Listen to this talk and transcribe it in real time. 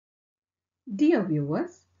Dear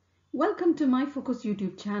viewers, welcome to my Focus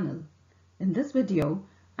YouTube channel. In this video,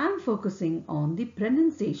 I'm focusing on the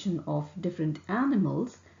pronunciation of different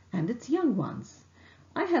animals and its young ones.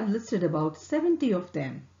 I have listed about 70 of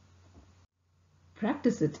them.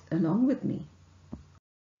 Practice it along with me.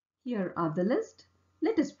 Here are the list.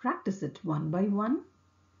 Let us practice it one by one.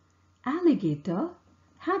 Alligator,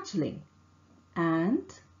 hatchling.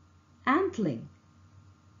 Ant, antling.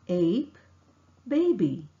 Ape,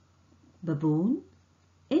 baby. Baboon,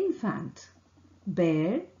 infant.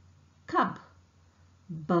 Bear, cub.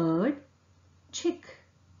 Bird, chick.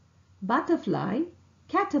 Butterfly,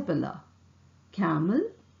 caterpillar.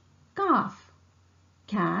 Camel, calf.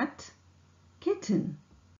 Cat, kitten.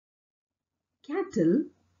 Cattle,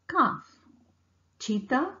 calf.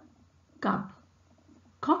 Cheetah, cub.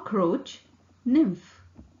 Cockroach, nymph.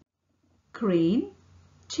 Crane,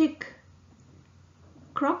 chick.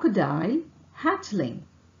 Crocodile, hatchling.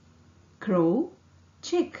 Crow,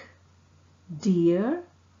 chick. Deer,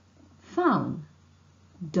 fawn.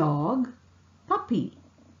 Dog, puppy.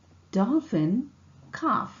 Dolphin,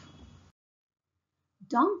 calf.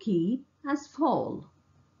 Donkey as foal.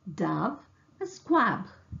 Dove as squab.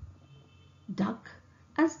 Duck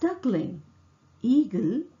as duckling.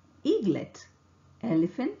 Eagle, eaglet.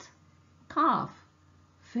 Elephant, calf.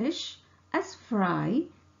 Fish as fry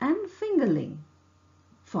and fingerling.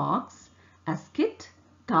 Fox as kit,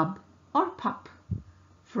 cub or pup.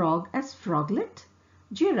 Frog as froglet.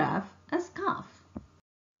 Giraffe as calf.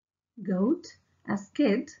 Goat as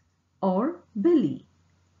kid or billy.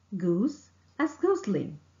 Goose as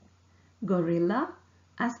gosling. Gorilla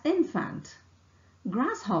as infant.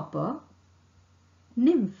 Grasshopper,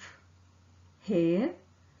 nymph. Hare,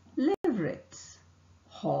 leveret.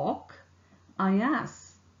 Hawk,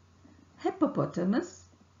 ayas. Hippopotamus,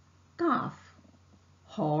 calf.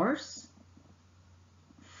 Horse,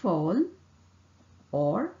 foal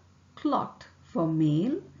or clot for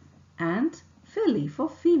male and filly for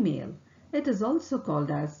female. It is also called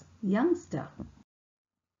as youngster.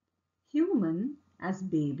 Human as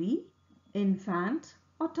baby, infant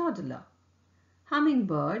or toddler.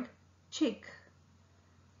 Hummingbird, chick.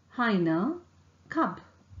 Hyena, cub.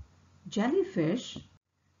 Jellyfish,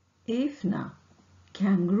 aphna.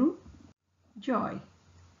 Kangaroo, joy.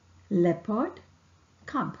 Leopard,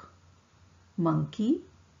 cub. Monkey,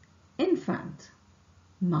 infant.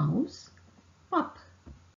 Mouse, pup.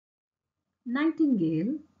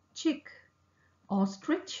 Nightingale, chick.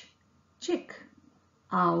 Ostrich, chick.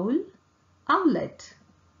 Owl, owlet.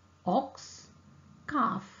 Ox,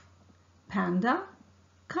 calf. Panda,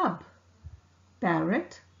 cub.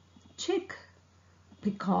 Parrot, chick.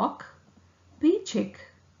 Peacock, pea-chick.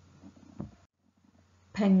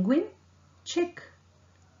 Penguin, chick.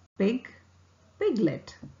 Pig,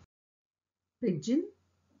 piglet. Pigeon,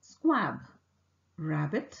 squab.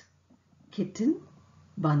 Rabbit, kitten,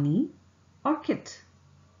 bunny or kit.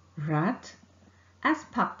 Rat as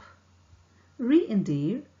pup.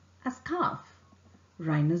 Reindeer as calf.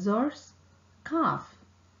 Rhinoceros, calf.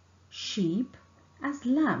 Sheep as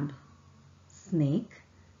lamb. Snake,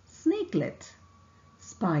 snakelet.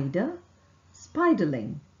 Spider,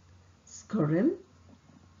 spiderling. Squirrel,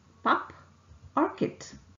 pup or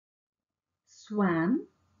kit. Swan,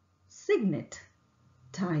 cygnet.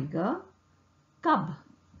 Tiger, cub.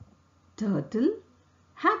 Turtle,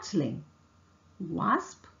 hatchling.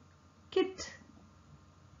 Wasp, kit.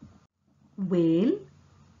 Whale,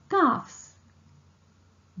 calves.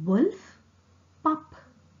 Wolf, pup.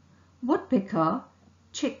 Woodpecker,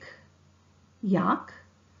 chick. Yak,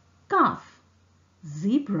 calf.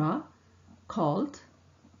 Zebra, colt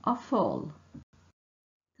or foal.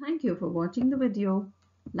 Thank you for watching the video.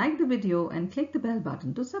 Like the video and click the bell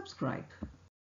button to subscribe.